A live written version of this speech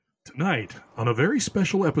Tonight, on a very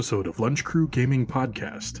special episode of Lunch Crew Gaming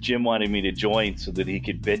Podcast. Jim wanted me to join so that he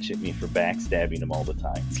could bitch at me for backstabbing him all the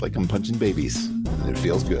time. It's like I'm punching babies, and it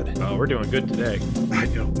feels good. Oh, we're doing good today. I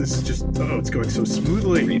know, this is just, it's going so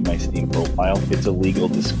smoothly. Read my Steam profile. It's a legal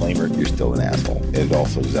disclaimer. You're still an asshole. And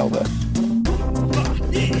also Zelda.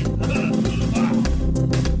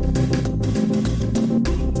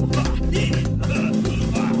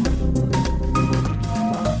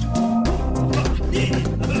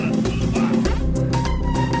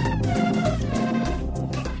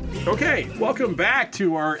 Okay, welcome back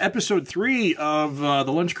to our episode 3 of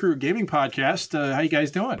the Lunch Crew Gaming Podcast. How you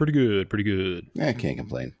guys doing? Pretty good. I can't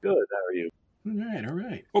complain. Good, how are you? All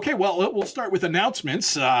right. Okay, well, we'll start with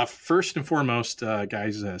announcements. First and foremost,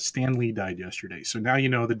 guys, Stan Lee died yesterday, so now you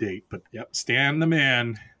know the date. But, yep, Stan the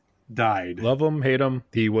man died. Love him, hate him.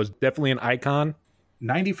 He was definitely an icon.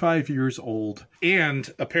 95 years old.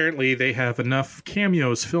 And apparently they have enough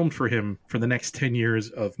cameos filmed for him for the next 10 years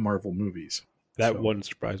of Marvel movies. That wouldn't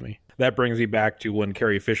surprise me. That brings me back to when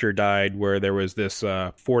Carrie Fisher died, where there was this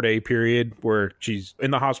 4-day period where she's in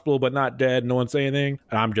the hospital but not dead. No one say anything.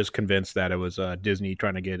 And I'm just convinced that it was Disney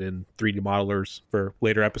trying to get in 3D modelers for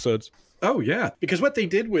later episodes. Oh, yeah. Because what they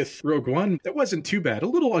did with Rogue One, that wasn't too bad. A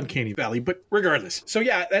little uncanny valley, but regardless. So,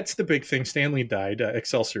 yeah, that's the big thing. Stan Lee died.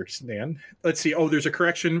 Excelsior, Stan. Let's see. Oh, there's a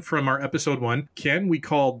correction from our episode 1. Ken, we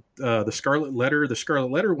called the Scarlet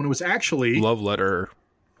Letter when it was actually... Love Letter.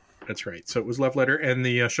 That's right. So it was Love Letter, and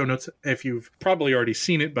the show notes, if you've probably already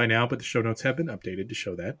seen it by now, but the show notes have been updated to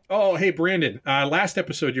show that. Oh, hey, Brandon, last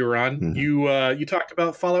episode you were on, you talked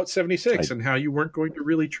about Fallout 76 and how you weren't going to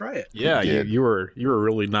really try it. Yeah, you were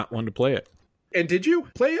really not one to play it. And did you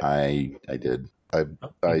play it? I did.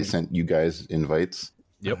 I sent you guys invites.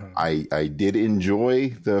 Yep. I did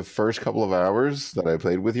enjoy the first couple of hours that I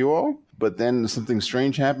played with you all, but then something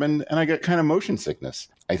strange happened and I got kind of motion sickness.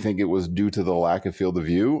 I think it was due to the lack of field of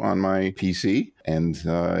view on my PC, and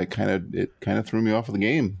it kind of threw me off of the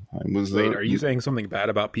game. Wait, are you saying something bad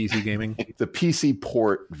about PC gaming? The PC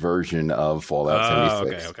port version of Fallout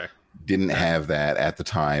 76 okay. Didn't have that at the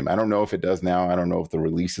time. I don't know if it does now. I don't know if the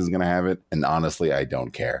release is going to have it, and honestly, I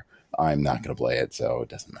don't care. I'm not going to play it, so it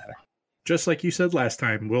doesn't matter. Just like you said last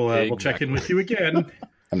time, we'll check in with you again.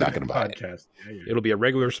 I'm not going to buy podcast. it. It'll be a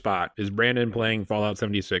regular spot. Is Brandon playing Fallout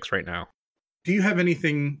 76 right now? Do you have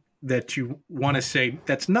anything that you want to say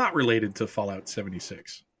that's not related to Fallout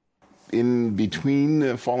 76? In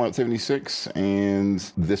between Fallout 76 and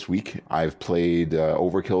this week, I've played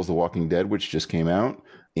Overkill's The Walking Dead, which just came out.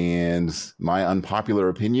 And my unpopular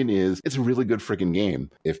opinion is it's a really good freaking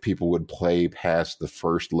game. If people would play past the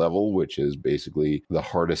first level, which is basically the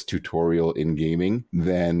hardest tutorial in gaming,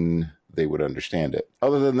 then they would understand it.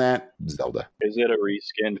 Other than that, Zelda. Is it a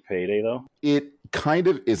reskinned Payday, though? It kind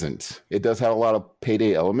of isn't. It does have a lot of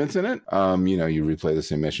Payday elements in it. You replay the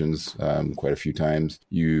same missions quite a few times.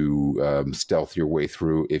 You stealth your way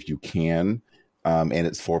through if you can, and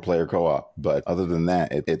it's 4-player co-op. But other than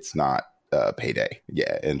that, it's not Payday.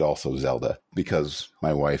 Yeah, and also Zelda, because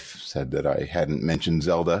my wife said that I hadn't mentioned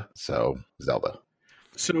Zelda, so Zelda.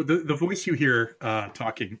 So the voice you hear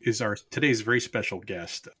talking is our today's very special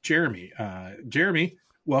guest, Jeremy. Jeremy,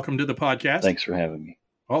 welcome to the podcast. Thanks for having me.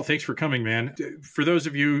 Well, thanks for coming, man. For those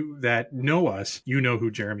of you that know us, you know who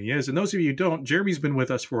Jeremy is. And those of you who don't, Jeremy's been with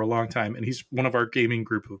us for a long time, and he's one of our gaming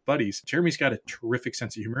group of buddies. Jeremy's got a terrific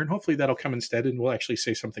sense of humor, and hopefully that'll come instead, and we'll actually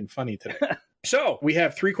say something funny today. So we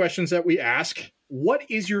have 3 questions that we ask. What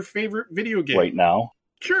is your favorite video game? Right now?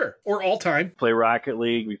 Sure. Or all time. Play Rocket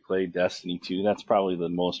League. We play Destiny 2. That's probably the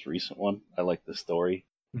most recent one. I like the story.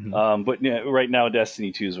 Mm-hmm. But yeah, right now,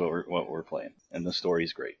 Destiny 2 is what we're playing, and the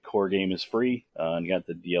story's great. Core game is free, and you got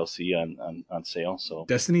the DLC on sale. So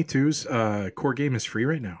Destiny 2's core game is free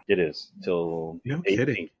right now. It is till no 18th.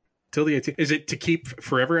 Kidding. Till the 18th. Is it to keep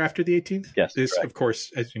forever after the 18th? Yes. Of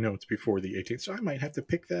course, as you know, it's before the 18th, so I might have to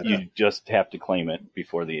pick that up. You just have to claim it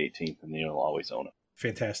before the 18th, and you'll always own it.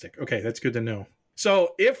 Fantastic. Okay, that's good to know.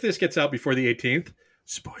 So if this gets out before the 18th,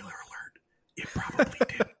 spoiler alert, it probably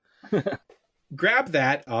did. Grab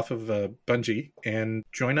that off of Bungie and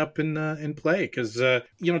join up and play, because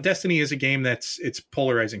Destiny is a game it's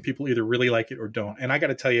polarizing. People either really like it or don't. And I got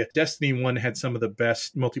to tell you, Destiny 1 had some of the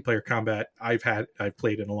best multiplayer combat I've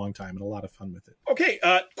played in a long time, and a lot of fun with it. Okay,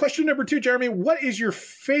 question number 2, Jeremy. What is your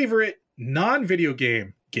favorite non-video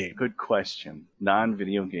game? Good question.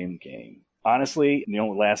 Non-video game. Honestly,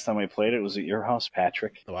 last time I played it was at your house,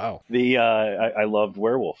 Patrick. Wow. I loved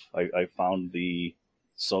Werewolf. I found the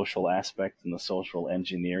social aspect and the social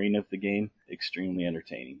engineering of the game extremely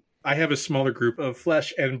entertaining. I have a smaller group of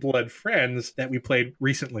flesh and blood friends that we played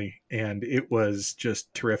recently, and it was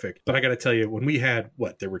just terrific. But I got to tell you, when we had,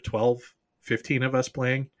 there were 12, 15 of us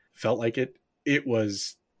playing, felt like it. It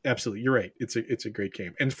was absolutely, you're right. It's a great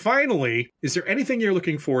game. And finally, is there anything you're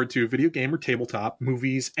looking forward to, video game or tabletop,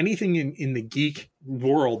 movies, anything in the geek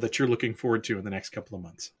world that you're looking forward to in the next couple of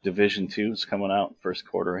months? Division 2 is coming out first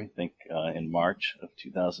quarter, I think, in March of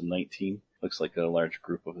 2019. Looks like a large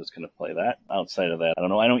group of us going to play that. Outside of that, I don't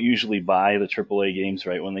know. I don't usually buy the AAA games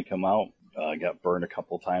right when they come out. I got burned a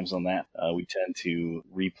couple times on that. We tend to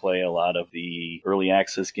replay a lot of the early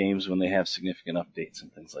access games when they have significant updates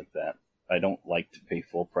and things like that. I don't like to pay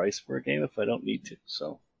full price for a game if I don't need to.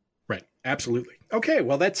 So, right, absolutely. Okay,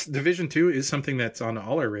 well, that's Division 2 is something that's on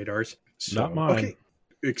all our radars. So, not mine. Okay,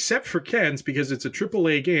 except for Ken's because it's a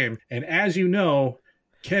AAA game, and as you know,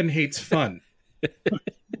 Ken hates fun.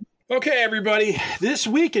 Okay, everybody, this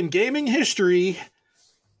week in gaming history,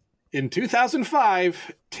 in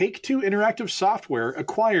 2005, Take-Two Interactive Software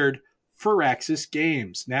acquired Firaxis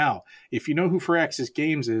Games. Now, if you know who Firaxis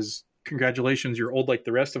Games is, congratulations, you're old like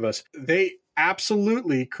the rest of us. They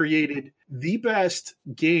absolutely created the best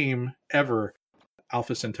game ever,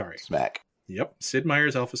 Alpha Centauri. Smack. Yep, Sid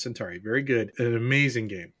Meier's Alpha Centauri. Very good. An amazing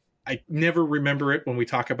game. I never remember it when we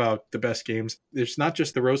talk about the best games. There's not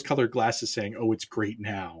just the rose-colored glasses saying, oh, it's great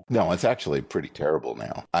now. No, it's actually pretty terrible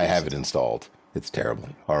now. I have it installed. It's terrible.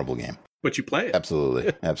 Horrible game. But you play it.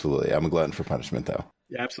 Absolutely. Absolutely. I'm a glutton for punishment, though.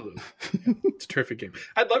 Yeah, absolutely. It's a terrific game.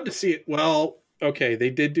 I'd love to see it. Well, okay,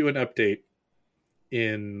 they did do an update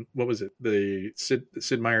in, what was it? The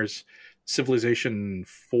Sid Meier's Civilization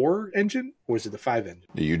 4 engine? Or was it the 5 engine?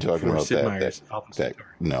 Are you talking For about Sid that? Meier's Alpha Centauri.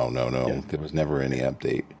 No. Yeah. There was never any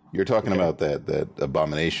update. You're talking about that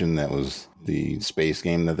Abomination that was the space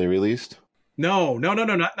game that they released? No,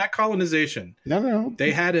 not colonization. No.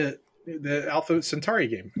 They had the Alpha Centauri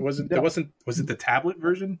game. Was it the tablet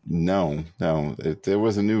version? No. If there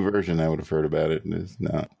was a new version, I would have heard about it. It's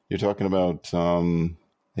not. You're talking about,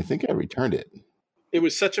 I think I returned it. It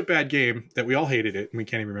was such a bad game that we all hated it and we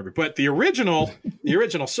can't even remember. But the original,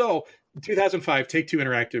 so in 2005, Take-Two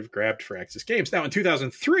Interactive grabbed Firaxis Games. Now in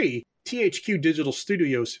 2003, THQ Digital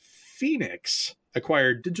Studios Phoenix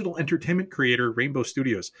acquired digital entertainment creator Rainbow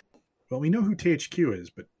Studios. Well, we know who THQ is,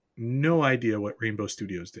 but no idea what Rainbow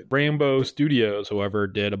Studios did. Rainbow Studios, however,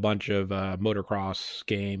 did a bunch of motocross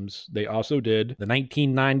games. They also did the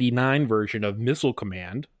 1999 version of Missile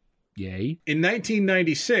Command. Yay. In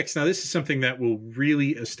 1996, now this is something that will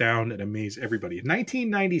really astound and amaze everybody. In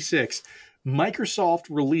 1996, Microsoft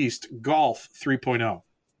released Golf 3.0.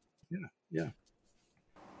 Yeah.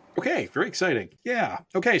 Okay, very exciting. Yeah.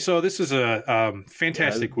 Okay, so this is a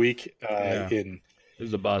fantastic week in It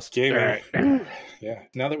was a bust. gaming. Yeah.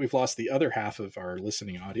 Now that we've lost the other half of our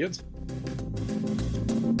listening audience.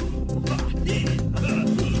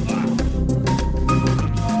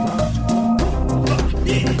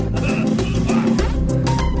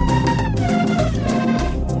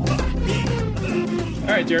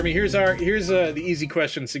 All right, Jeremy, here's the easy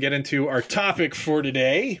questions to get into our topic for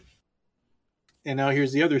today. And now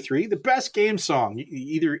here's the other three. The best game song,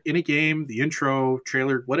 either in a game, the intro,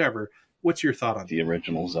 trailer, whatever. What's your thought on the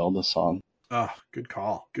original Zelda song. Oh, good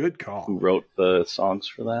call. Good call. Who wrote the songs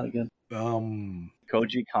for that again?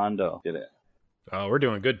 Koji Kondo did it. Oh, we're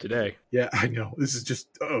doing good today. Yeah, I know. This is just,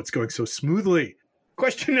 it's going so smoothly.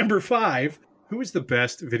 Question number 5. Who is the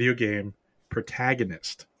best video game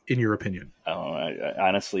protagonist, in your opinion? I don't know.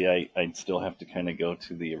 Honestly, I'd still have to kind of go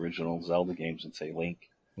to the original Zelda games and say Link.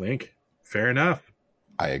 Link. Fair enough.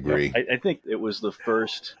 I agree. I think it was the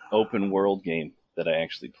first open world game that I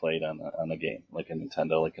actually played on a game, like a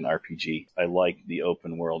Nintendo, like an RPG. I like the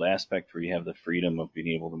open world aspect where you have the freedom of being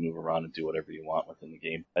able to move around and do whatever you want within the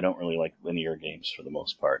game. I don't really like linear games for the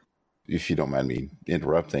most part. If you don't mind me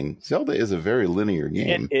interrupting, Zelda is a very linear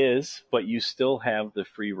game. It is, but you still have the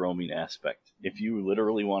free roaming aspect. If you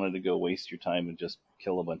literally wanted to go waste your time and just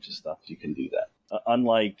kill a bunch of stuff, you can do that.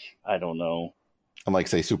 Unlike, I don't know. Unlike,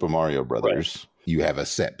 say, Super Mario Brothers, you have a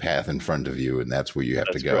set path in front of you, and that's where you have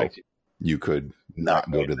to go. Correct. You could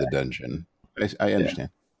not go to the dungeon. I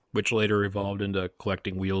understand. Which later evolved into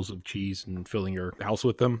collecting wheels of cheese and filling your house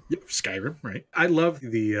with them. Yep, Skyrim, right? I love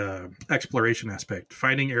the exploration aspect,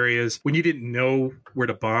 finding areas when you didn't know where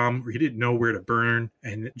to bomb or you didn't know where to burn,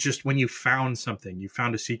 and just when you found something, you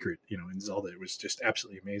found a secret. In Zelda, it was just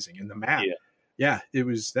absolutely amazing. And the map, it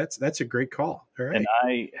was. That's a great call. All right. And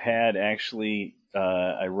I had actually,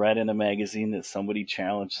 I read in a magazine that somebody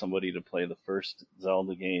challenged somebody to play the first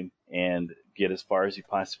Zelda game and get as far as you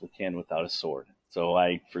possibly can without a sword. So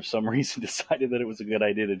I, for some reason, decided that it was a good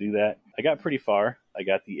idea to do that. I got pretty far. I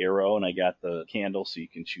got the arrow and I got the candle so you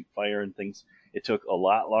can shoot fire and things. It took a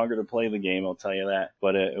lot longer to play the game, I'll tell you that,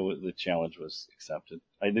 but the challenge was accepted.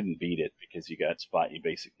 I didn't beat it because you got spot, you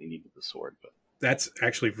basically needed the sword. But that's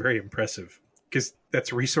actually very impressive because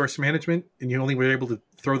that's resource management and you only were able to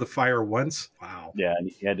throw the fire once. Wow. Yeah, and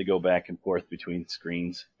you had to go back and forth between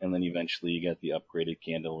screens, and then eventually you got the upgraded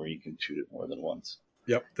candle where you can shoot it more than once.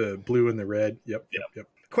 Yep, the blue and the red. Yep.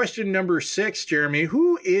 Question number 6, Jeremy.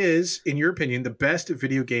 Who is, in your opinion, the best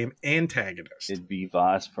video game antagonist? It'd be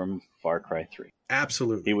Voss from Far Cry 3.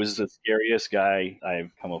 Absolutely. He was the scariest guy I've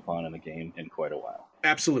come upon in the game in quite a while.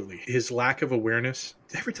 Absolutely. His lack of awareness.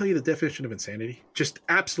 Did I ever tell you the definition of insanity? Just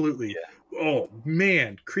absolutely. Yeah. Oh,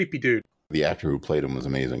 man. Creepy dude. The actor who played him was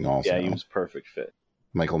amazing also. Yeah, he was perfect fit.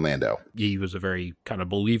 Michael Mando. He was a very kind of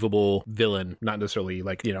believable villain, not necessarily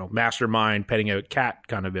like, mastermind, petting a cat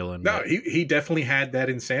kind of villain. No, he definitely had that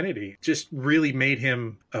insanity. Just really made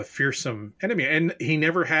him a fearsome enemy. And he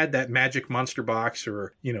never had that magic monster box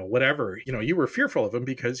or, whatever. You were fearful of him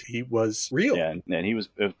because he was real. Yeah, and it was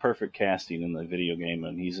perfect casting in the video game,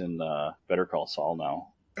 and he's in Better Call Saul now.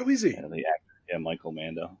 Oh, is he? Yeah, the actor, Michael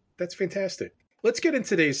Mando. That's fantastic. Let's get into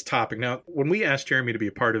today's topic. Now, when we asked Jeremy to be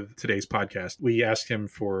a part of today's podcast, we asked him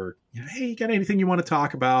for, hey, you got anything you want to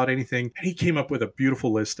talk about, anything? And he came up with a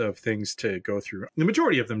beautiful list of things to go through. The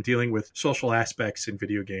majority of them dealing with social aspects in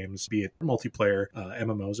video games, be it multiplayer,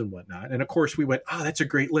 MMOs and whatnot. And of course, we went, that's a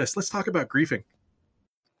great list. Let's talk about griefing.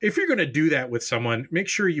 If you're going to do that with someone, make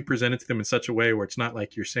sure you present it to them in such a way where it's not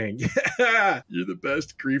like you're saying, yeah, you're the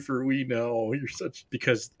best griefer we know. You're such,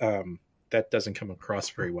 because, that doesn't come across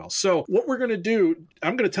very well. So what we're going to do,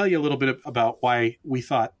 I'm going to tell you a little bit about why we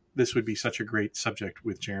thought this would be such a great subject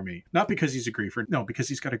with Jeremy. Not because he's a griefer, no, because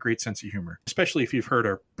he's got a great sense of humor. Especially if you've heard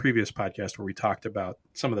our previous podcast where we talked about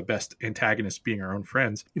some of the best antagonists being our own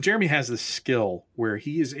friends. Jeremy has this skill where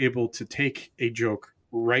he is able to take a joke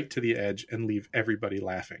right to the edge and leave everybody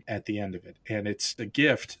laughing at the end of it. And it's a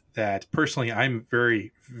gift that personally I'm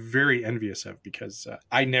very, very envious of because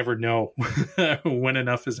I never know when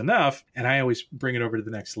enough is enough. And I always bring it over to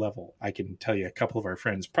the next level. I can tell you a couple of our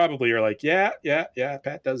friends probably are like, yeah,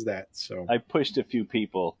 Pat does that. So I pushed a few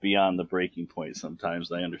people beyond the breaking point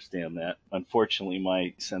sometimes. I understand that. Unfortunately,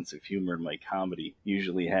 my sense of humor and my comedy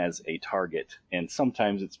usually has a target. And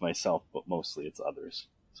sometimes it's myself, but mostly it's others.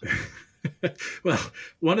 So. Well,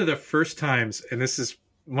 one of the first times, and this is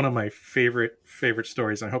one of my favorite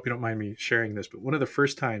stories, and I hope you don't mind me sharing this, but one of the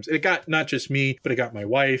first times, it got not just me, but it got my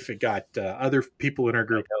wife, it got other people in our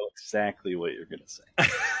group. I know exactly what you're going to say.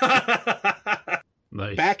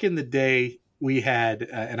 Nice. Back in the day, we had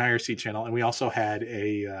an IRC channel, and we also had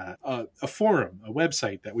a forum, a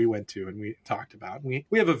website that we went to and we talked about. We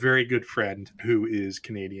have a very good friend who is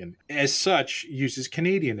Canadian. As such, uses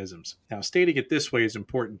Canadianisms. Now, stating it this way is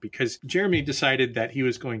important because Jeremy decided that he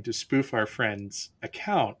was going to spoof our friend's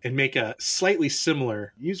account and make a slightly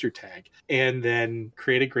similar user tag and then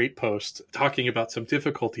create a great post talking about some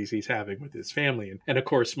difficulties he's having with his family. And of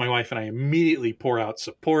course, my wife and I immediately pour out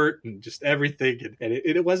support and just everything. And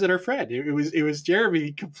it wasn't our friend. It was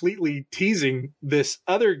Jeremy completely teasing this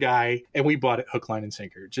other guy, and we bought it hook, line, and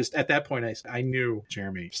sinker. Just at that point, I knew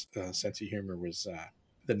Jeremy's sense of humor was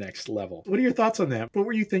the next level. What are your thoughts on that? What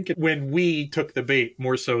were you thinking when we took the bait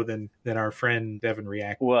more so than our friend Devin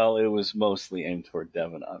reacted? Well, it was mostly aimed toward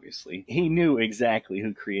Devin, obviously. He knew exactly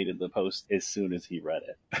who created the post as soon as he read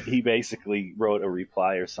it. He basically wrote a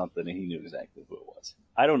reply or something, and he knew exactly who it was.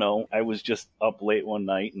 I don't know. I was just up late one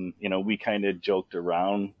night and, we kind of joked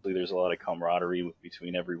around. There's a lot of camaraderie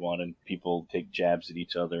between everyone and people take jabs at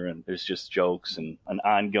each other and there's just jokes and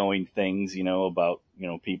ongoing things, about,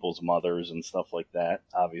 people's mothers and stuff like that,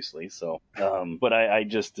 obviously. So, but I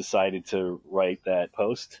just decided to write that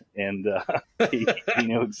post and he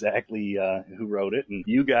knew exactly who wrote it. And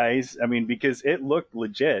you guys, because it looked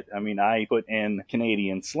legit. I put in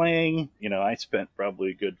Canadian slang, I spent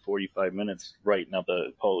probably a good 45 minutes writing up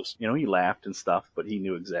the post. He laughed and stuff, but he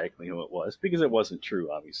knew exactly who it was because it wasn't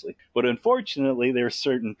true, obviously. But unfortunately, there are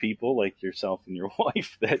certain people like yourself and your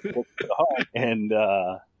wife that took it home and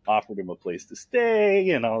offered him a place to stay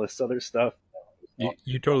and all this other stuff.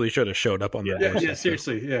 You totally should have showed up on that. Yeah,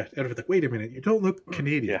 seriously. Yeah. And like, wait a minute. You don't look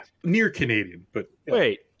Canadian. Yeah. Near Canadian, but...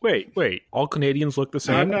 Yeah. Wait. All Canadians look the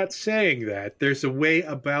same? I'm not saying that. There's a way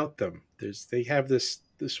about them. They have this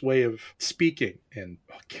way of speaking and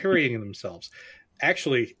carrying themselves.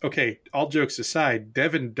 Actually, okay, all jokes aside,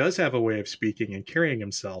 Devin does have a way of speaking and carrying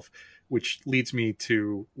himself, which leads me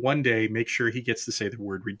to one day make sure he gets to say the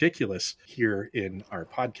word ridiculous here in our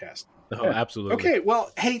podcast. Oh, absolutely. Okay,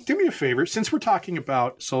 well, hey, do me a favor. Since we're talking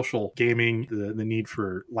about social gaming, the need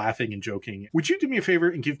for laughing and joking, would you do me a favor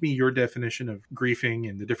and give me your definition of griefing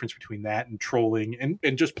and the difference between that and trolling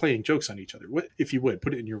and just playing jokes on each other? What, if you would,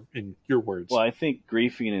 put it in your words. Well, I think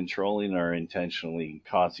griefing and trolling are intentionally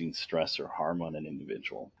causing stress or harm on an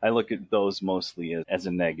individual. I look at those mostly as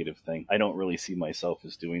a negative thing. I don't really see myself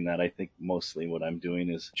as doing that. I think mostly what I'm doing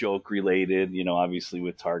is joke related, obviously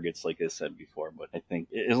with targets, like I said before. But I think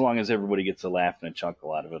as long as everybody gets a laugh and a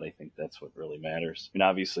chuckle out of it, I think that's what really matters. And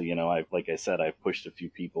obviously, like I said, I've pushed a few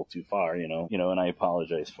people too far, and I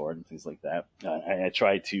apologize for it and things like that. I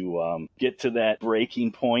try to get to that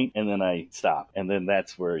breaking point and then I stop. And then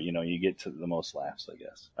that's where, you get to the most laughs, I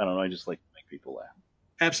guess. I don't know. I just like to make people laugh.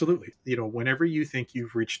 Absolutely. Whenever you think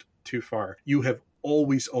you've reached too far, you have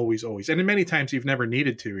always, and many times you've never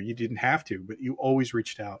needed to, or you didn't have to, but you always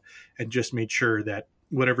reached out and just made sure that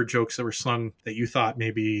whatever jokes that were slung that you thought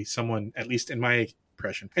maybe someone, at least in my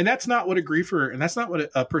impression. And that's not what a griefer, and that's not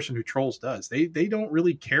what a person who trolls does. They don't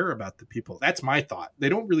really care about the people. That's my thought. They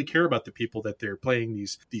don't really care about the people that they're playing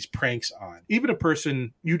these pranks on. Even a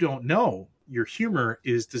person you don't know, your humor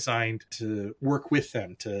is designed to work with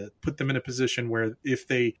them, to put them in a position where if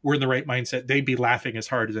they were in the right mindset, they'd be laughing as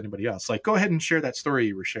hard as anybody else. Like, go ahead and share that story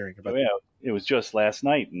you were sharing about. Oh, yeah. It was just last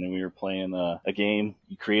night, and then we were playing a game.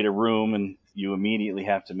 You create a room, and you immediately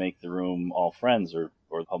have to make the room all friends or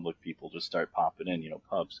public people just start popping in,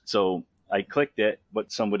 pubs. So I clicked it,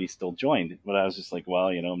 but somebody still joined. But I was just like, well,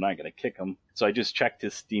 I'm not going to kick him. So I just checked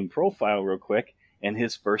his Steam profile real quick, and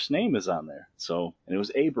his first name is on there. And it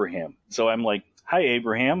was Abraham. So I'm like, hi,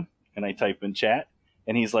 Abraham. And I type in chat,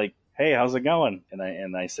 and he's like, hey, how's it going?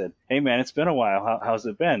 And I said, hey, man, it's been a while. How's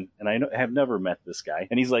it been? And I have never met this guy.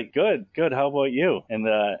 And he's like, good. How about you? And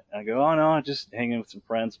I go, oh, no, just hanging with some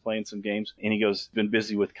friends, playing some games. And he goes, been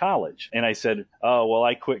busy with college. And I said, oh, well,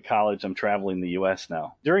 I quit college. I'm traveling the U.S.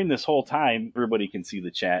 now. During this whole time, everybody can see the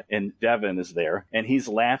chat, and Devin is there, and he's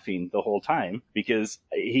laughing the whole time because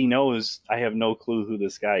he knows I have no clue who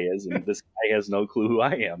this guy is, and this guy has no clue who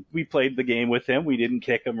I am. We played the game with him. We didn't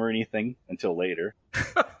kick him or anything until later.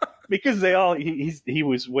 Because he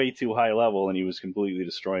was way too high level and he was completely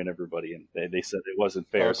destroying everybody, and they said it wasn't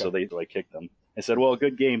fair, okay. So I kicked them. I said, well,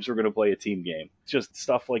 good games, we're going to play a team game. It's just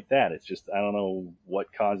stuff like that. It's just, I don't know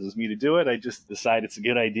what causes me to do it. I just decide it's a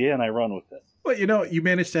good idea and I run with it. Well, you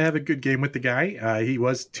managed to have a good game with the guy. He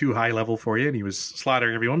was too high level for you and he was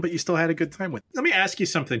slaughtering everyone, but you still had a good time with him. Let me ask you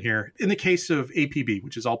something here. In the case of APB,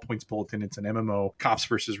 which is All Points Bulletin, it's an MMO, cops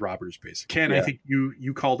versus robbers, basically. Ken, yeah. I think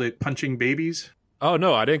you called it punching babies. Oh,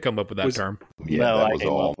 no, I didn't come up with that term. Yeah, no, I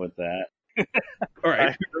came up with that. All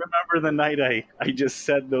right. I remember the night I just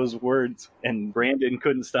said those words and Brandon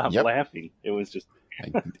couldn't stop laughing. It was just...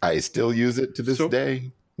 I still use it to this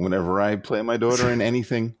day. Whenever I play my daughter in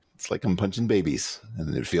anything, it's like I'm punching babies,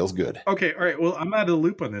 and it feels good. Okay, all right. Well, I'm out of the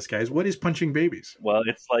loop on this, guys. What is punching babies? Well,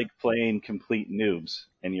 it's like playing complete noobs,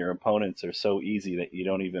 and your opponents are so easy that you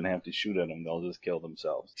don't even have to shoot at them. They'll just kill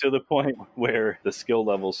themselves. To the point where the skill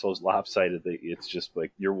level is so lopsided that it's just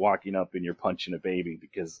like you're walking up and you're punching a baby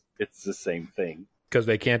because it's the same thing. Because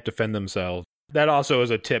they can't defend themselves. That also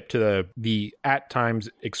is a tip to the at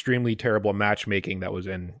times extremely terrible matchmaking that was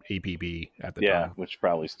in APB at the time. Yeah, which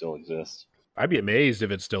probably still exists. I'd be amazed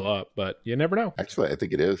if it's still up, but you never know. Actually, I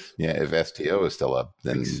think it is. Yeah, if STO is still up,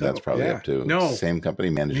 then that's probably up too. No. Same company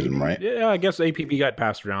manages them, right? Yeah, I guess APB got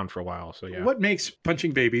passed around for a while, so yeah. What makes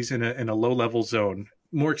punching babies in a low-level zone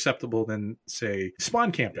more acceptable than, say,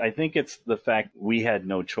 spawn camping? I think it's the fact we had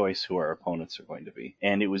no choice who our opponents are going to be.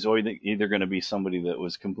 And it was either going to be somebody that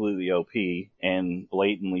was completely OP and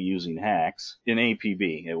blatantly using hacks. In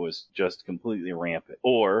APB, it was just completely rampant.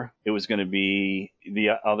 Or it was going to be the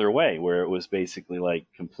other way, where it was basically like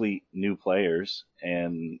complete new players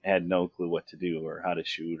and had no clue what to do or how to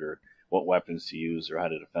shoot or what weapons to use or how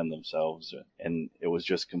to defend themselves. And it was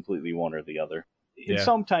just completely one or the other. Yeah.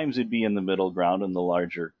 Sometimes it'd be in the middle ground in the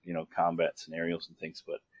larger, combat scenarios and things,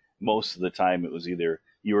 but most of the time it was either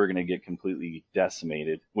you were going to get completely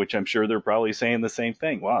decimated, which I'm sure they're probably saying the same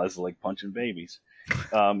thing. Wow, this is like punching babies.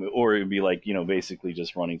 Or it'd be like, basically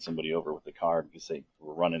just running somebody over with the car because they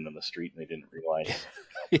were running in the street and they didn't realize.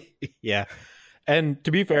 Yeah. And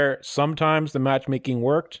to be fair, sometimes the matchmaking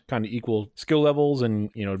worked, kind of equal skill levels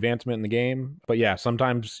and, advancement in the game. But yeah,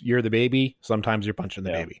 sometimes you're the baby, sometimes you're punching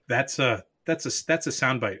the baby. That's a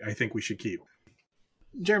soundbite I think we should keep.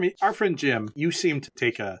 Jeremy, our friend Jim, you seem to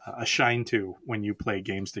take a shine to when you play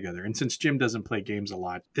games together. And since Jim doesn't play games a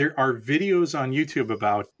lot, there are videos on YouTube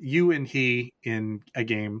about you and he in a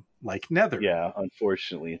game like Nether. Yeah,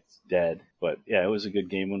 unfortunately it's dead. But yeah, it was a good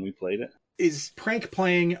game when we played it. Is prank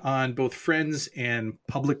playing on both friends and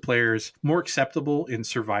public players more acceptable in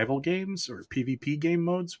survival games or PvP game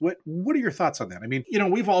modes? What are your thoughts on that? I mean,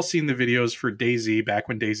 we've all seen the videos for DayZ back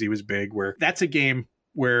when DayZ was big, where that's a game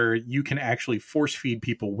where you can actually force feed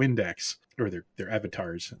people Windex or their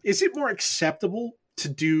avatars. Is it more acceptable to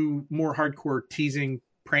do more hardcore teasing,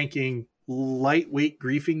 pranking, lightweight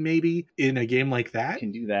griefing maybe in a game like that? You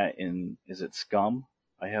can do that in, is it Scum?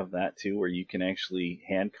 I have that too, where you can actually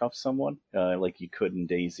handcuff someone, like you could in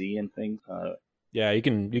DayZ and things. Yeah, you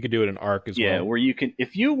can do it in Ark as well. Yeah, where you can,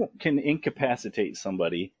 if you can incapacitate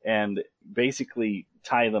somebody and basically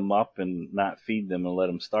tie them up and not feed them and let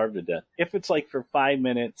them starve to death. If it's like for 5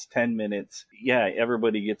 minutes, 10 minutes, yeah,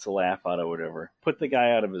 everybody gets a laugh out of whatever. Put the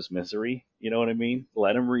guy out of his misery. You know what I mean?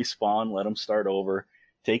 Let him respawn. Let him start over.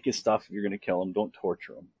 Take his stuff if you're going to kill him. Don't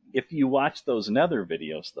torture him. If you watch those Nether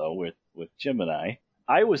videos, though, with Jim and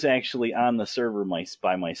I was actually on the server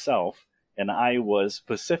by myself, and I was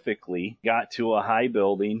specifically got to a high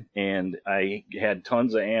building, and I had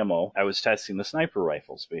tons of ammo. I was testing the sniper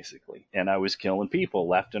rifles, basically, and I was killing people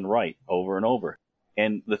left and right, over and over.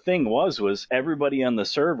 And the thing was everybody on the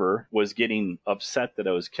server was getting upset that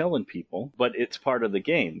I was killing people, but it's part of the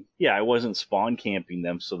game. Yeah, I wasn't spawn camping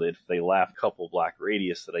them so that if they left a couple block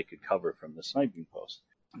radius that I could cover from the sniping post.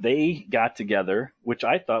 They got together, which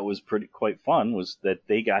I thought was quite fun, was that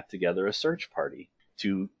they got together a search party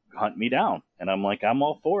to hunt me down. And I'm like, I'm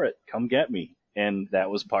all for it. Come get me. And that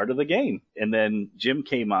was part of the game. And then Jim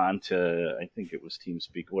came on to, I think it was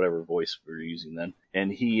TeamSpeak, whatever voice we were using then.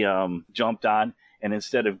 And he jumped on, and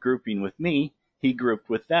instead of grouping with me, he grouped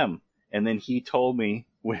with them. And then he told me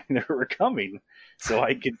when they were coming. So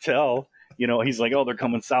I could tell, he's like, oh, they're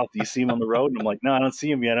coming south. Do you see them on the road? And I'm like, no, I don't see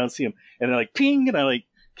them yet. I don't see them. And they're like, ping. And I like,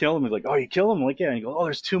 kill him. He's like, oh, you kill him? I'm like, yeah. And he goes, oh,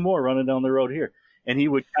 there's 2 more running down the road here. And he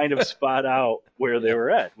would kind of spot out where they were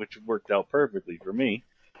at, which worked out perfectly for me.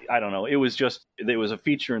 I don't know. It was a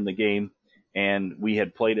feature in the game, and we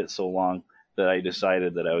had played it so long that I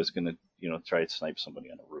decided that I was going to, try to snipe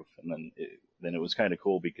somebody on a roof. And then it was kind of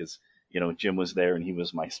cool because, Jim was there and he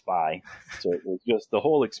was my spy. So it was just, the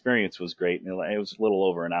whole experience was great. And it was a little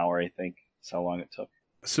over an hour, I think. That's how long it took.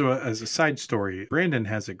 So as a side story, Brandon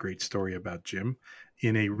has a great story about Jim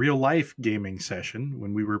in a real life gaming session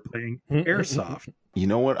when we were playing Airsoft. You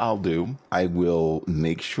know what I'll do? I will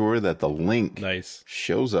make sure that the link Nice.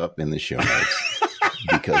 shows up in the show notes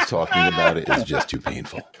because talking about it is just too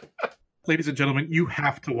painful. Ladies and gentlemen, you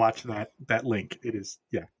have to watch that link. It is,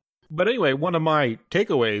 yeah. But anyway, one of my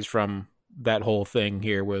takeaways from that whole thing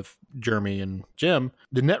here with Jeremy and Jim,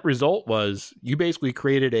 the net result was you basically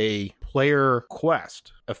created a player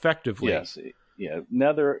quest effectively. Yes. Yeah.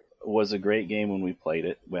 Nether was a great game when we played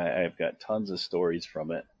it. I've got tons of stories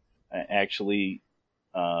from it. Actually,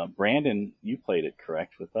 Brandon, you played it,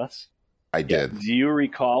 correct, with us? I did. Do you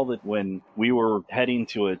recall that when we were heading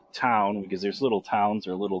to a town, because there's little towns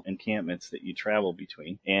or little encampments that you travel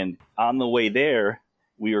between, and on the way there,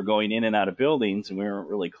 we were going in and out of buildings, and we weren't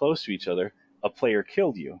really close to each other, a player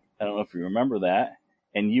killed you. I don't know if you remember that.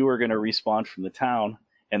 And you were going to respawn from the town.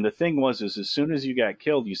 And the thing was, as soon as you got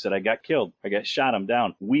killed, you said, I got killed. I got shot. I'm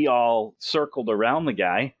down. We all circled around the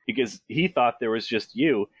guy because he thought there was just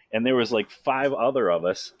you. And there was like 5 other of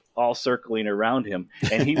us all circling around him.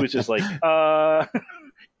 And he was just like,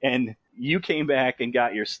 and you came back and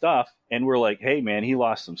got your stuff. And we're like, hey, man, he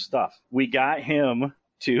lost some stuff. We got him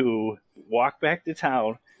to walk back to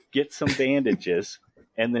town, get some bandages,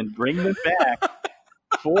 and then bring them back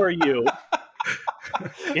for you.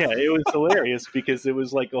 Yeah, it was hilarious because it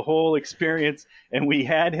was like a whole experience, and we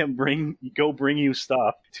had him bring you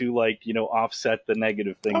stuff to offset the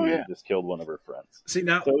negative thing that you just killed one of her friends. See,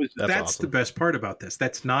 now that's awesome. The best part about this.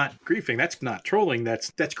 That's not griefing. That's not trolling.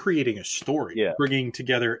 That's creating a story. Yeah. Bringing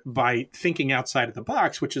together by thinking outside of the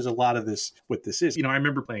box, which is a lot of this. What this is. I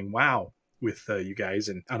remember playing WoW with you guys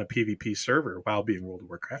and on a PvP server, WoW being World of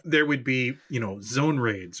Warcraft. There would be, zone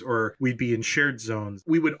raids, or we'd be in shared zones.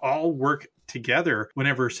 We would all work together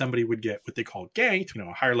whenever somebody would get what they call ganked.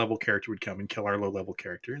 A higher level character would come and kill our low level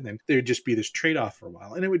character, and then there would just be this trade-off for a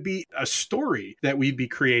while. And it would be a story that we'd be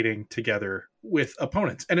creating together with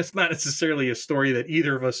opponents. And it's not necessarily a story that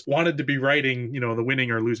either of us wanted to be writing, the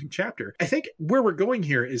winning or losing chapter. I think where we're going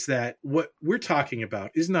here is that what we're talking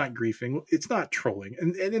about is not griefing. It's not trolling.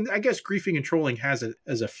 And I guess griefing and trolling has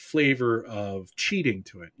a flavor of cheating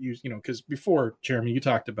to it. Because before, Jeremy, you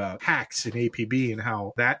talked about hacks and APB and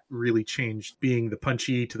how that really changed being the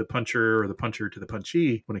punchy to the puncher or the puncher to the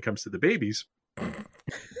punchy when it comes to the babies.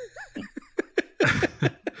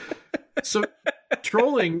 So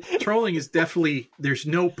trolling is definitely, there's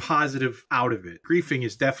no positive out of it. Griefing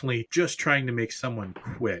is definitely just trying to make someone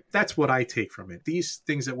quit. That's what I take from it. These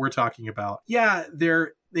things that we're talking about, yeah,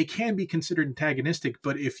 they can be considered antagonistic,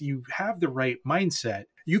 but if you have the right mindset,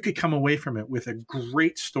 you could come away from it with a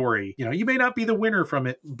great story. You know, you may not be the winner from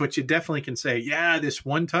it, but you definitely can say, yeah, this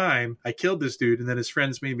one time I killed this dude and then his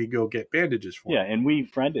friends made me go get bandages for him. Yeah, and we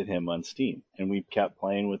friended him on Steam and we kept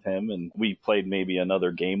playing with him and we played maybe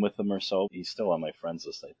another game with him or so. He's still on my friends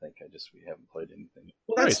list, I think. We haven't played anything.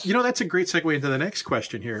 Well, that's a great segue into the next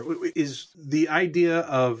question here. Is the idea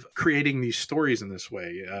of creating these stories in this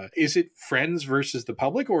way, is it friends versus the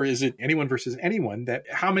public, or is it anyone versus anyone? That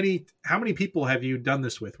how many people have you done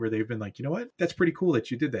this with where they've been like, you know what, that's pretty cool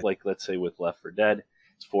that you did that? Like, let's say with Left 4 Dead,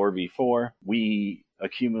 it's 4v4. We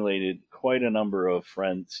accumulated quite a number of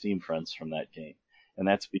Steam friends from that game. And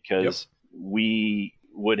that's because we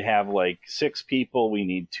would have like 6 people. We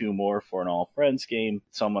need 2 more for an all friends game.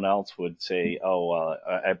 Someone else would say,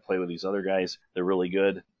 I play with these other guys. They're really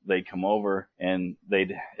good. They'd come over and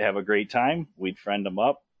they'd have a great time. We'd friend them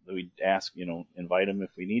up. We'd ask, invite them if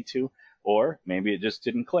we need to. Or maybe it just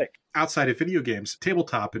didn't click. Outside of video games,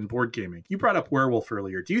 tabletop and board gaming. You brought up Werewolf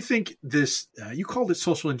earlier. Do you think this, you called it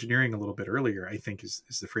social engineering a little bit earlier, I think is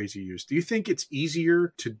the phrase you used. Do you think it's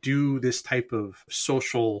easier to do this type of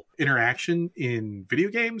social interaction in video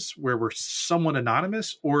games where we're somewhat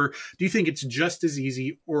anonymous? Or do you think it's just as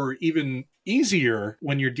easy or even easier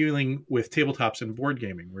when you're dealing with tabletops and board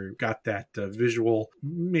gaming where you've got that visual,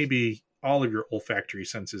 maybe all of your olfactory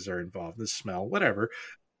senses are involved, the smell, whatever.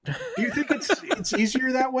 Do you think it's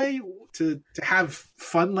easier that way to have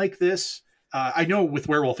fun like this? I know with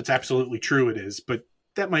Werewolf, it's absolutely true it is, but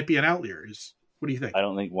that might be an outlier. What do you think? I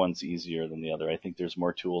don't think one's easier than the other. I think there's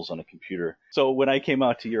more tools on a computer. So when I came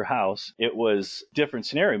out to your house, it was a different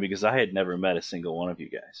scenario because I had never met a single one of you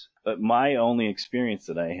guys. But my only experience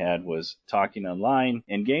that I had was talking online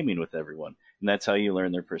and gaming with everyone. And that's how you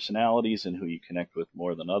learn their personalities and who you connect with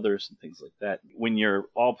more than others and things like that. When you're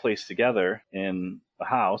all placed together in a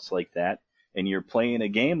house like that, and you're playing a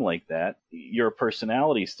game like that, your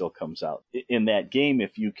personality still comes out. In that game,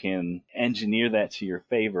 if you can engineer that to your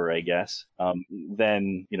favor, I guess,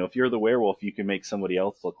 then, if you're the werewolf, you can make somebody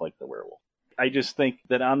else look like the werewolf. I just think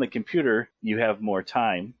that on the computer, you have more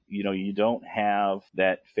time. You don't have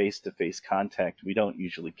that face-to-face contact. We don't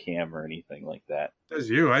usually cam or anything like that. Says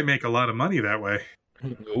you. I make a lot of money that way.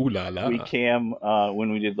 Ooh la la. We cam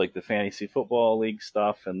when we did like the fantasy football league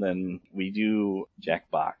stuff, and then we do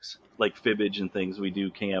Jackbox, like Fibbage and things. We do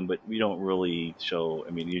cam, but we don't really show.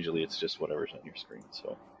 I mean, usually it's just whatever's on your screen.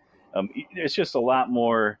 So it's just a lot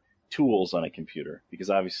more tools on a computer because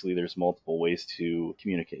obviously there's multiple ways to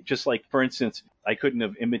communicate. Just like, for instance, I couldn't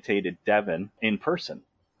have imitated Devin in person,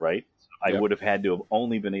 right? I would have had to have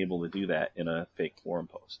only been able to do that in a fake forum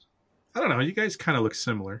post. I don't know. You guys kind of look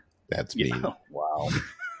similar. That's me. Wow.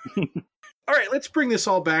 All right, let's bring this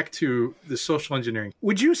all back to the social engineering.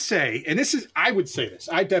 Would you say, and I would say this,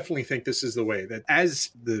 I definitely think this is the way that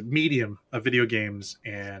as the medium of video games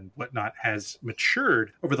and whatnot has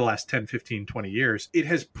matured over the last 10, 15, 20 years, it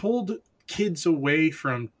has pulled kids away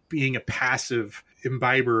from being a passive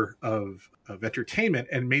imbiber of entertainment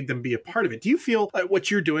and made them be a part of it. Do you feel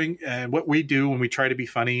what you're doing and what we do when we try to be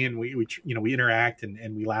funny and we interact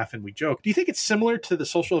and we laugh and we joke, do you think it's similar to the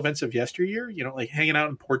social events of yesteryear? Like hanging out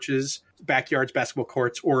in porches, backyards, basketball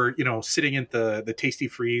courts, or, sitting in the Tasty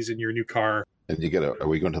Freeze in your new car. And are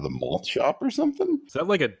we going to the malt shop or something? Is that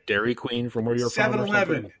like a Dairy Queen from where you're from?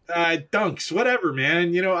 7-Eleven, Dunks, whatever,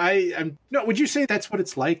 man. Would you say that's what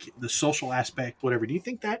it's like, the social aspect, whatever? Do you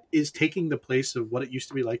think that is taking the place of what it used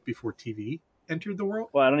to be like before TV entered the world?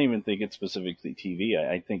 Well, I don't even think it's specifically TV.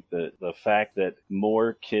 I think that the fact that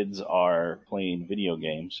more kids are playing video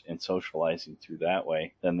games and socializing through that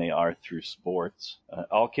way than they are through sports.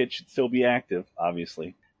 All kids should still be active,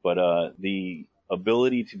 obviously, but the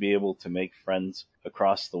ability to be able to make friends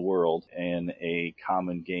across the world in a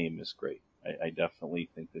common game is great. I definitely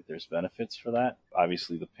think that there's benefits for that.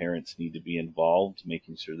 Obviously, the parents need to be involved,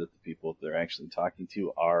 making sure that the people they're actually talking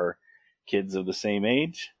to are kids of the same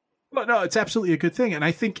age. Well, no, it's absolutely a good thing. And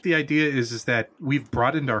I think the idea is that we've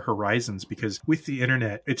broadened our horizons because with the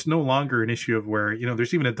internet, it's no longer an issue of where,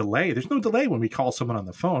 there's even a delay. There's no delay when we call someone on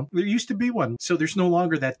the phone. There used to be one. So there's no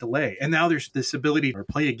longer that delay. And now there's this ability to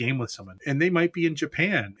play a game with someone. And they might be in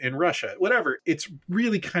Japan, in Russia, whatever. It's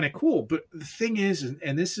really kind of cool. But the thing is,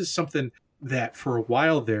 and this is something that for a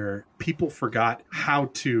while there, people forgot how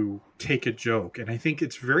to take a joke. And I think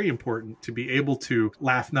it's very important to be able to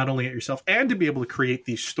laugh not only at yourself and to be able to create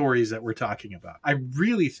these stories that we're talking about. I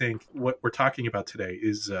really think what we're talking about today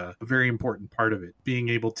is a very important part of it, being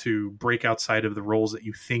able to break outside of the roles that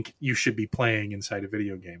you think you should be playing inside a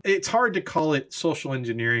video game. It's hard to call it social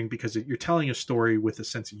engineering because you're telling a story with a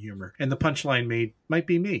sense of humor. And the punchline might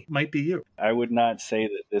be me, might be you. I would not say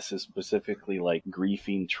that this is specifically like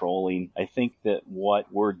griefing, trolling. I think that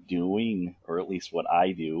what we're doing, or at least what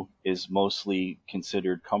I do, is mostly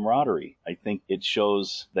considered camaraderie. I think it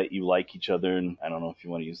shows that you like each other, and I don't know if you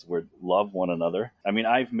want to use the word love one another. I mean,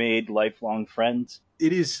 I've made lifelong friends.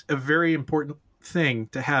 It is a very important thing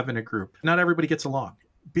to have in a group. Not everybody gets along.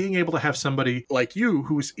 Being able to have somebody like you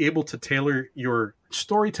who's able to tailor your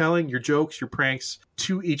storytelling, your jokes, your pranks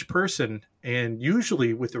to each person, and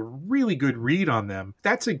usually with a really good read on them,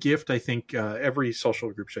 that's a gift I think every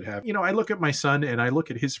social group should have. You know, I look at my son and I look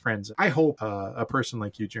at his friends. I hope a person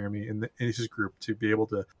like you, Jeremy, in his group to be able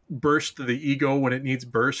to burst the ego when it needs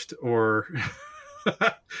burst, or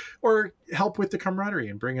or help with the camaraderie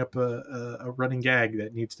and bring up a running gag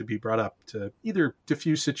that needs to be brought up to either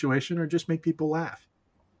diffuse situation or just make people laugh.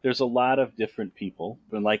 There's a lot of different people.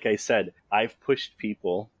 And like I said, I've pushed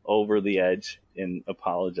people over the edge and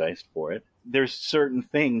apologized for it. There's certain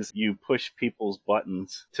things you push people's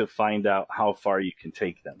buttons to find out how far you can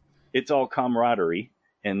take them. It's all camaraderie.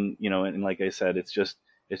 And, you know, and like I said, it's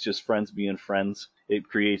just friends being friends. It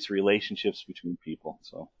creates relationships between people.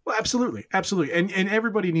 So, well, absolutely. Absolutely. And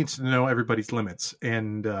everybody needs to know everybody's limits.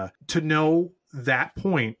 And to know that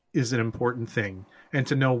point is an important thing. And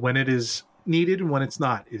to know when it is needed and when it's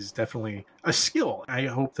not is definitely a skill. I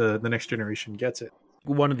hope the next generation gets it.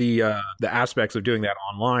 One of the aspects of doing that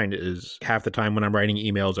online is half the time when I'm writing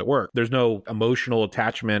emails at work, there's no emotional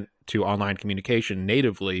attachment to online communication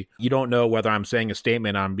natively. You don't know whether I'm saying a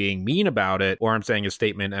statement, I'm being mean about it, or I'm saying a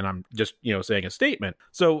statement and I'm just, saying a statement.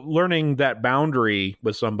 So learning that boundary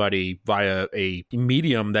with somebody via a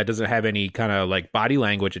medium that doesn't have any kind of like body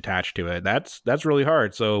language attached to it, that's really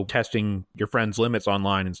hard. So testing your friends' limits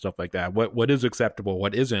online and stuff like that. What is acceptable,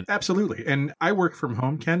 what isn't. Absolutely. And I work from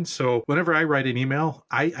home, Ken. So whenever I write an email,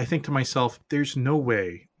 I think to myself, there's no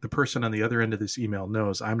way the person on the other end of this email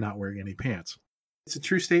knows I'm not wearing any pants. It's a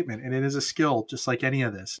true statement, and it is a skill, just like any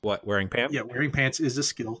of this. What, wearing pants? Yeah, wearing pants is a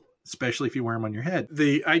skill, especially if you wear them on your head.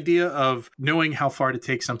 The idea of knowing how far to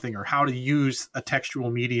take something or how to use a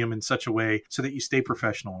textual medium in such a way so that you stay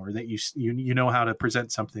professional or that you know how to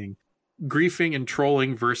present something. Griefing and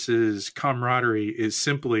trolling versus camaraderie is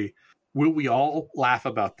simply, will we all laugh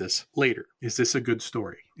about this later? Is this a good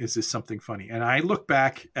story? Is this something funny? And I look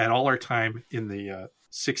back at all our time in the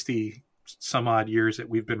 60 some odd years that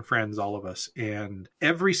we've been friends, all of us, and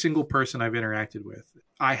every single person I've interacted with,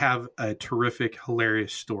 I have a terrific,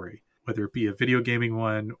 hilarious story, whether it be a video gaming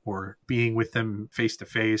one or being with them face to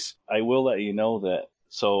face. I will let you know that.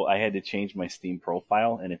 So I had to change my Steam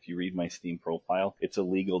profile, and if you read my Steam profile, it's a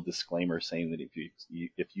legal disclaimer saying that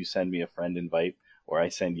if you send me a friend invite or I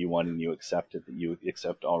send you one and you accept it, that you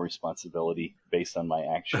accept all responsibility based on my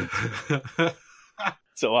actions.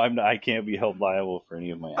 So I can't be held liable for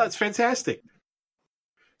any of my actions. That's fantastic.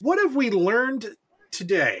 What have we learned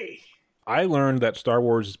today? I learned that Star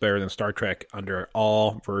Wars is better than Star Trek under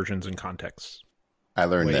all versions and contexts. I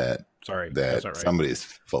learned that somebody's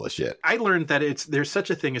full of shit. I learned that there's such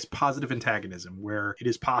a thing as positive antagonism, where it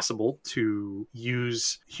is possible to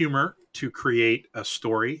use humor to create a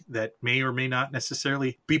story that may or may not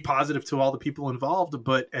necessarily be positive to all the people involved.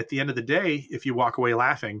 But at the end of the day, if you walk away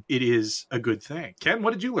laughing, it is a good thing. Ken,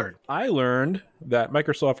 what did you learn? I learned that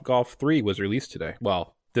Microsoft Golf 3 was released today.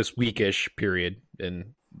 Well, this weekish period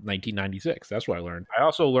in 1996. That's what I learned. I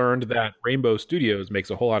also learned that Rainbow Studios makes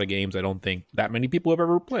a whole lot of games I don't think that many people have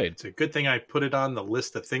ever played. It's a good thing I put it on the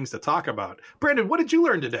list of things to talk about. Brandon, what did you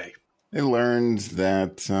learn today? I learned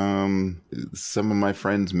that some of my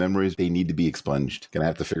friends' memories, they need to be expunged. Gonna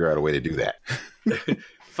have to figure out a way to do that.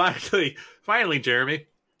 Finally, Jeremy,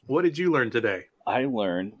 what did you learn today? I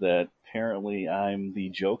learned that apparently I'm the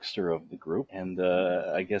jokester of the group, and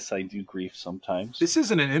I guess I do grief sometimes. This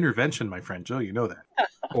isn't an intervention, my friend Joe. You know that.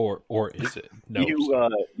 Or is it? No.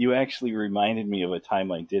 You actually reminded me of a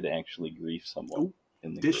time I did actually grief someone. Ooh.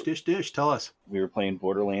 In the dish. Tell us. We were playing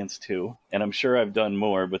Borderlands 2, and I'm sure I've done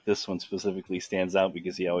more, but this one specifically stands out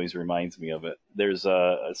because he always reminds me of it. There's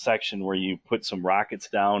a section where you put some rockets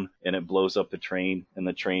down, and it blows up the train, and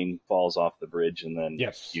the train falls off the bridge, and then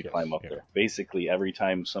you climb up there. Basically, every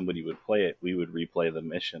time somebody would play it, we would replay the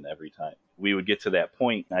mission every time. We would get to that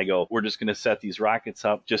point, and I go, we're just going to set these rockets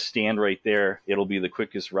up. Just stand right there. It'll be the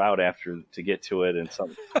quickest route to get to it. And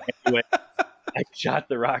anyway, I shot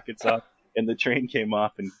the rockets up. and the train came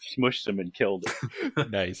off and smushed him and killed him.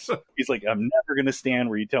 Nice. He's like, I'm never going to stand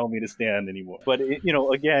where you tell me to stand anymore. But,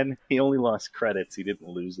 again, he only lost credits. He didn't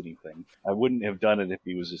lose anything. I wouldn't have done it if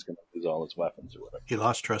he was just going to lose all his weapons or whatever. He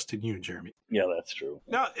lost trust in you, Jeremy. Yeah, that's true.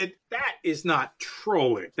 No, that is not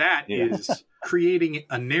trolling. That Yeah. is creating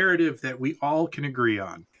a narrative that we all can agree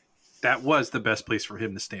on. That was the best place for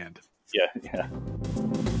him to stand. Yeah.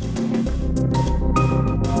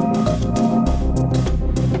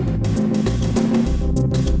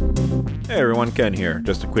 Hey everyone, Ken here.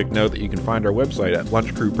 Just a quick note that you can find our website at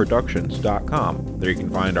lunchcrewproductions.com. There you can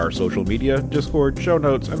find our social media, Discord, show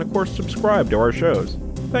notes, and of course subscribe to our shows.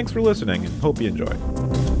 Thanks for listening and hope you enjoy.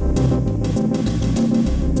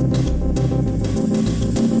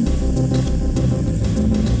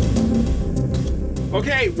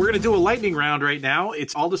 Okay, we're going to do a lightning round right now.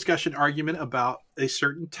 It's all discussion argument about a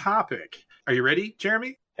certain topic. Are you ready,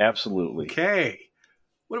 Jeremy? Absolutely. Okay.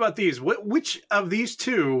 What about these? Which of these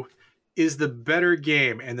two is the better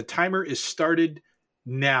game? And the timer is started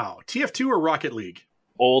now. TF2 or Rocket League?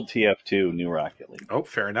 Old TF2, new Rocket League. Oh,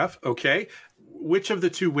 fair enough. Okay. Which of the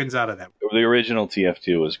two wins out of them? The original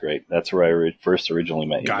TF2 was great. That's where I first originally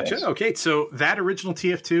met you Gotcha. guys. Okay, so that original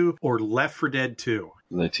TF2 or Left 4 Dead 2?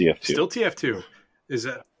 The TF2. Still TF2. Is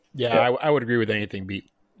that Yeah, I would agree with anything beat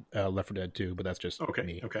Left 4 Dead 2, but that's just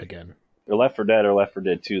me again. The Left 4 Dead or Left 4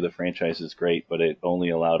 Dead 2, the franchise is great, but it only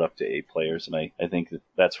allowed up to 8 players, and I think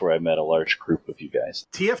that's where I met a large group of you guys.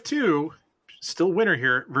 TF2, still winner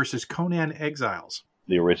here, versus Conan Exiles.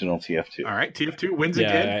 The original TF2. All right, TF2 wins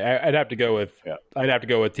again. Yeah, I'd have to go with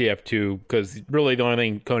TF2 because really the only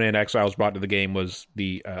thing Conan Exiles brought to the game was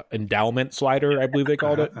the endowment slider, I believe they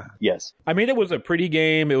called it. Yes. I mean, it was a pretty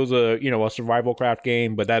game. It was a survival craft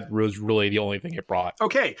game, but that was really the only thing it brought.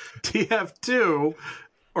 Okay, TF2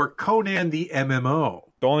 or Conan the MMO.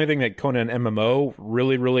 The only thing that Conan MMO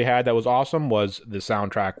really, really had that was awesome was the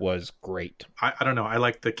soundtrack was great. I don't know. I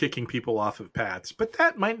like the kicking people off of paths, but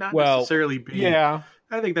that might not necessarily be. Yeah.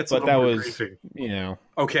 I think that's but a that little was, briefing.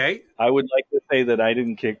 Okay. I would like to say that I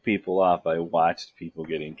didn't kick people off. I watched people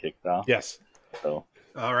getting kicked off. Yes. So.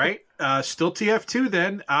 All right. Still TF2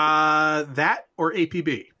 then. That or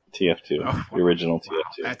APB? TF2. The original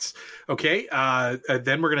TF2. That's okay.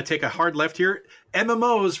 Then we're going to take a hard left here.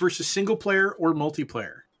 MMOs versus single player or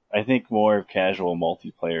multiplayer? I think more of casual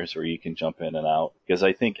multiplayers where you can jump in and out, because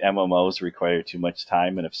I think MMOs require too much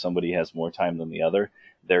time, and if somebody has more time than the other,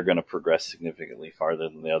 they're going to progress significantly farther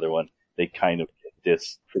than the other one. They kind of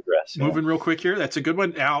progress. Moving real quick here. That's a good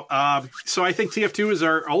one. Now, so I think TF2 is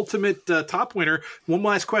our ultimate top winner. One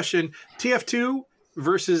last question. TF2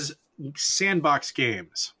 versus sandbox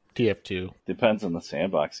games? TF2. Depends on the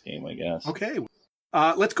sandbox game, I guess. Okay.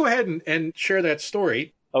 Let's go ahead and share that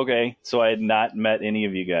story. Okay, so I had not met any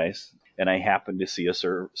of you guys, and I happened to see a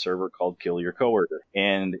server called Kill Your Coworker.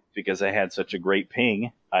 And because I had such a great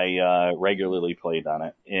ping, I regularly played on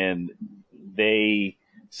it. And they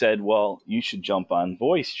said, well, you should jump on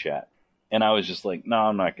voice chat. And I was just like, no,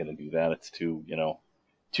 I'm not going to do that. It's too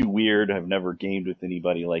weird. I've never gamed with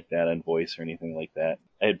anybody like that on voice or anything like that.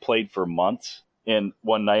 I had played for months, and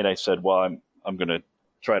one night I said, well, I'm going to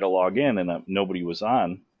try to log in, and nobody was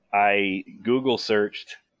on. I Google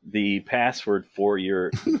searched the password for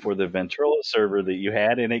the Ventrilo server that you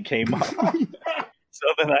had, and it came up. So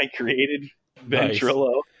then I created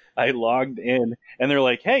Ventrilo. Nice. I logged in, and they're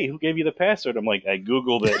like, hey, who gave you the password? I'm like, I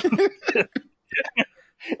Googled it.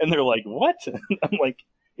 And they're like, what? I'm like,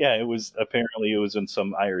 yeah, it was in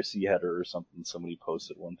some IRC header or something somebody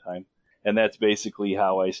posted one time. And that's basically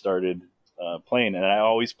how I started playing. And I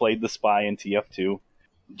always played the spy in TF2.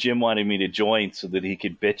 Jim wanted me to join so that he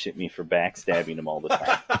could bitch at me for backstabbing him all the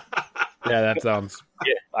time. Yeah, that sounds...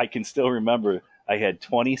 Yeah, I can still remember I had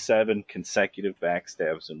 27 consecutive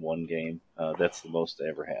backstabs in one game. That's the most I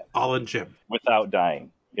ever had. All in Jim. Without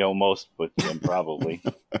dying. Most but Jim probably.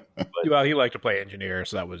 But, well, he liked to play engineer,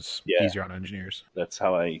 so that was easier on engineers. That's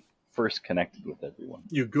how I first connected with everyone.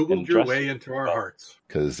 You Googled your way into our hearts.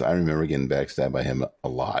 Because I remember getting backstabbed by him a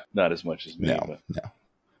lot. Not as much as me. No.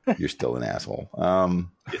 You're still an asshole. All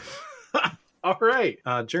right.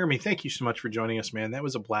 Jeremy, thank you so much for joining us, man. That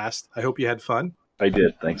was a blast. I hope you had fun. I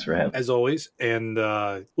did. Thanks for having me. As always. And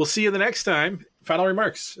we'll see you the next time. Final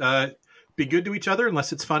remarks. Be good to each other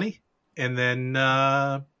unless it's funny. And then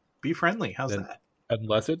be friendly. How's that?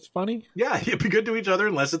 Unless it's funny? Yeah, be good to each other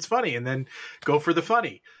unless it's funny. And then go for the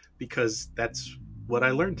funny. Because that's what I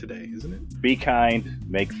learned today, isn't it? Be kind.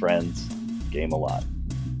 Make friends. Game a lot.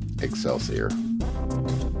 Excelsior.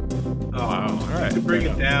 Oh, wow. All right. To bring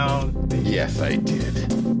it down. Yes, I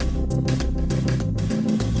did.